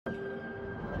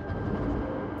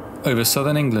Over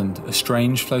southern England, a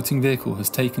strange floating vehicle has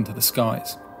taken to the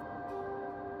skies.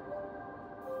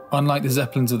 Unlike the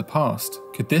zeppelins of the past,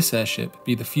 could this airship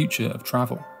be the future of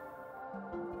travel?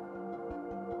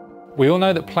 We all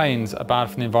know that planes are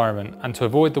bad for the environment, and to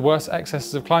avoid the worst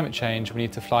excesses of climate change, we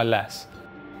need to fly less.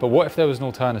 But what if there was an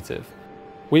alternative?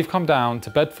 We've come down to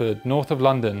Bedford, north of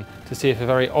London, to see if a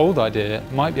very old idea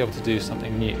might be able to do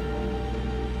something new.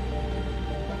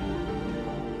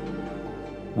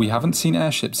 We haven't seen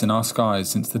airships in our skies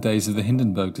since the days of the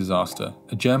Hindenburg disaster,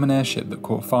 a German airship that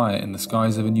caught fire in the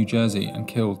skies over New Jersey and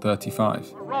killed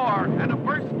 35. A roar and a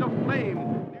burst of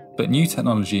flame. But new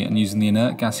technology and using the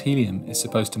inert gas helium is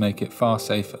supposed to make it far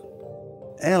safer.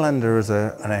 Airlander as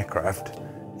an aircraft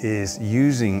is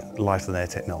using light and air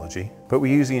technology, but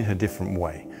we're using it in a different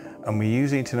way. And we're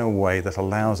using it in a way that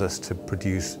allows us to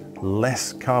produce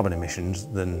less carbon emissions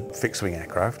than fixed-wing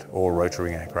aircraft or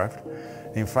rotary aircraft.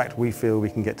 In fact, we feel we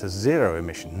can get to zero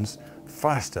emissions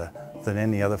faster than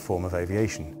any other form of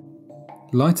aviation.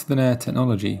 Lighter than air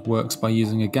technology works by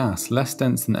using a gas less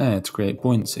dense than air to create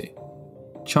buoyancy.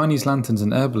 Chinese lanterns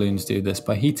and air balloons do this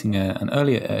by heating air, and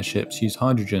earlier airships used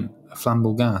hydrogen, a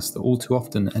flammable gas that all too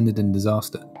often ended in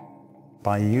disaster.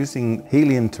 By using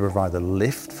helium to provide the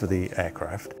lift for the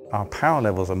aircraft, our power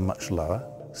levels are much lower,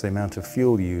 so the amount of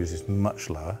fuel used is much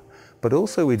lower, but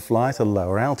also we'd fly at a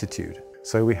lower altitude.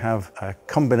 So we have a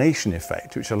combination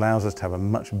effect which allows us to have a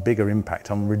much bigger impact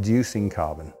on reducing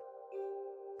carbon.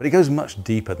 But it goes much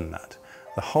deeper than that.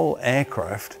 The whole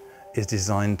aircraft is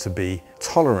designed to be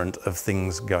tolerant of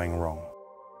things going wrong.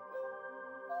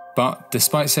 But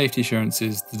despite safety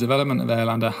assurances, the development of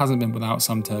Airlander hasn't been without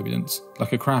some turbulence,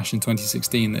 like a crash in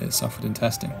 2016 that it suffered in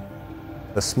testing.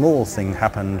 A small thing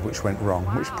happened which went wrong,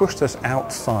 which pushed us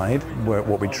outside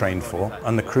what we trained for,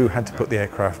 and the crew had to put the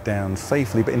aircraft down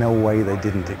safely, but in a way they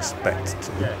didn't expect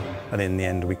to. And in the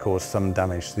end we caused some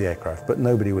damage to the aircraft, but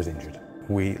nobody was injured.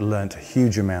 We learnt a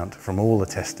huge amount from all the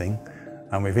testing,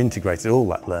 and we've integrated all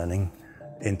that learning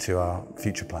into our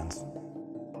future plans.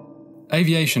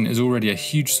 Aviation is already a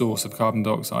huge source of carbon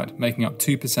dioxide, making up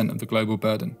 2% of the global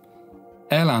burden.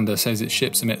 Airlander says its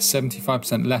ships emit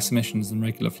 75% less emissions than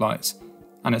regular flights,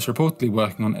 and it's reportedly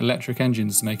working on electric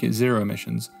engines to make it zero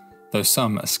emissions, though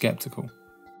some are sceptical.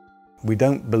 We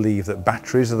don't believe that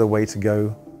batteries are the way to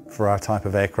go for our type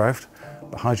of aircraft,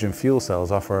 but hydrogen fuel cells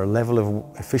offer a level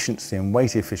of efficiency and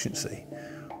weight efficiency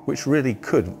which really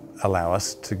could allow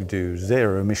us to do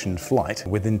zero emission flight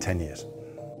within 10 years.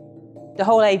 The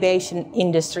whole aviation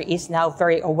industry is now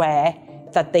very aware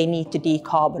that they need to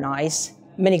decarbonise.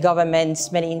 Many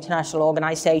governments, many international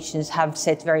organisations have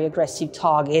set very aggressive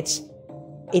targets.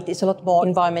 It is a lot more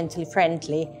environmentally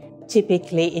friendly.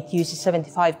 Typically, it uses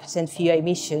 75% fewer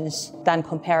emissions than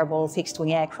comparable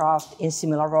fixed-wing aircraft in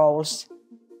similar roles.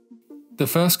 The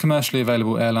first commercially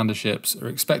available Airlander ships are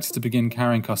expected to begin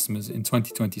carrying customers in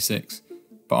 2026,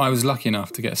 but I was lucky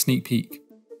enough to get a sneak peek.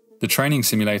 The training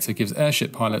simulator gives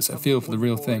airship pilots a feel for the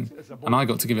real thing, and I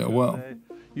got to give it a whirl.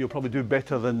 You'll probably do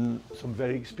better than some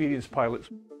very experienced pilots.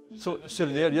 So sit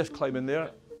in there, just climb in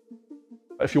there.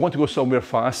 If you want to go somewhere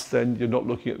fast, then you're not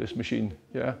looking at this machine,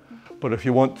 yeah? But if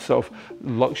you want sort of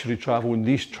luxury travel,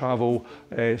 niche travel,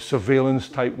 surveillance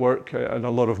type work, and a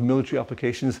lot of military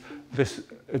applications, this,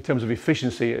 in terms of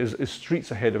efficiency, is streets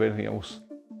ahead of anything else.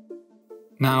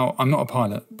 Now, I'm not a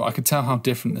pilot, but I could tell how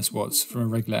different this was from a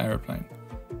regular aeroplane.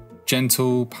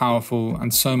 Gentle, powerful,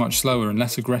 and so much slower and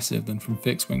less aggressive than from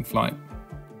fixed-wing flight.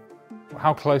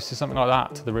 How close is something like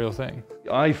that to the real thing?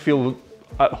 I feel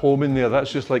at home in there. That's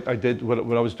just like I did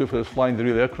when I was flying the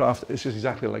real aircraft. It's just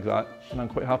exactly like that, and I'm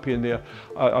quite happy in there.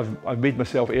 I've made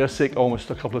myself airsick almost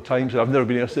a couple of times. I've never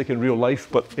been airsick in real life,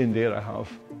 but in there I have.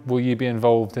 Will you be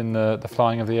involved in the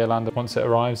flying of the Airlander once it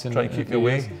arrives in Try and keep me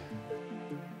away.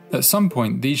 At some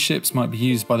point, these ships might be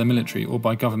used by the military or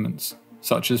by governments,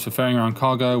 such as for ferrying around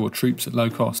cargo or troops at low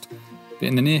cost. But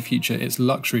in the near future, it's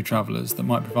luxury travellers that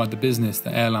might provide the business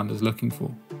that Airlander's looking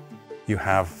for. You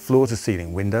have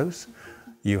floor-to-ceiling windows.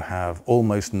 You have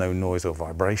almost no noise or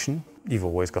vibration. You've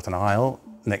always got an aisle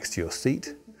next to your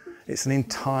seat. It's an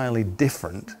entirely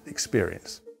different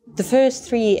experience. The first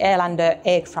 3 Airlander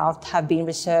aircraft have been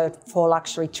reserved for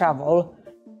luxury travel.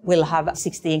 We'll have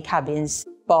 16 cabins,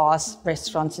 bars,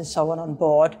 restaurants and so on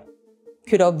board.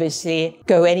 Could obviously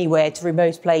go anywhere to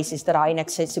remote places that are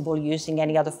inaccessible using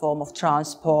any other form of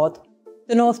transport.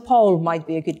 The North Pole might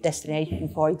be a good destination,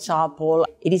 for example.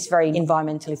 It is very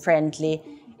environmentally friendly.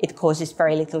 It causes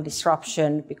very little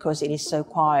disruption because it is so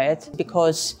quiet.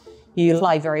 Because you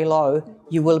fly very low,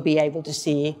 you will be able to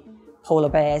see polar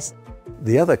bears.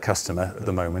 The other customer at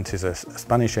the moment is a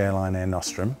Spanish airline, Air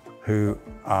Nostrum, who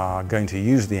are going to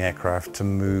use the aircraft to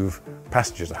move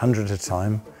passengers 100 at a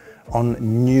time on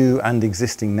new and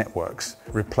existing networks,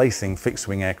 replacing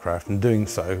fixed-wing aircraft and doing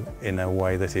so in a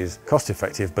way that is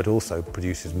cost-effective but also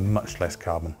produces much less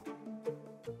carbon.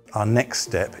 Our next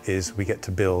step is we get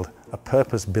to build a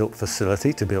purpose-built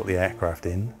facility to build the aircraft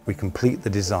in. We complete the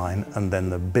design and then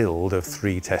the build of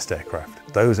 3 test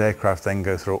aircraft. Those aircraft then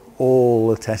go through all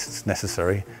the tests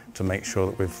necessary to make sure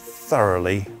that we've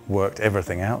thoroughly worked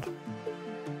everything out.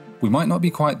 We might not be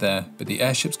quite there, but the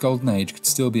airship's golden age could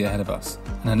still be ahead of us.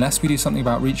 And unless we do something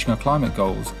about reaching our climate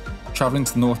goals, travelling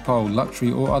to the North Pole,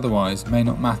 luxury or otherwise, may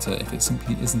not matter if it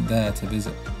simply isn't there to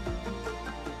visit.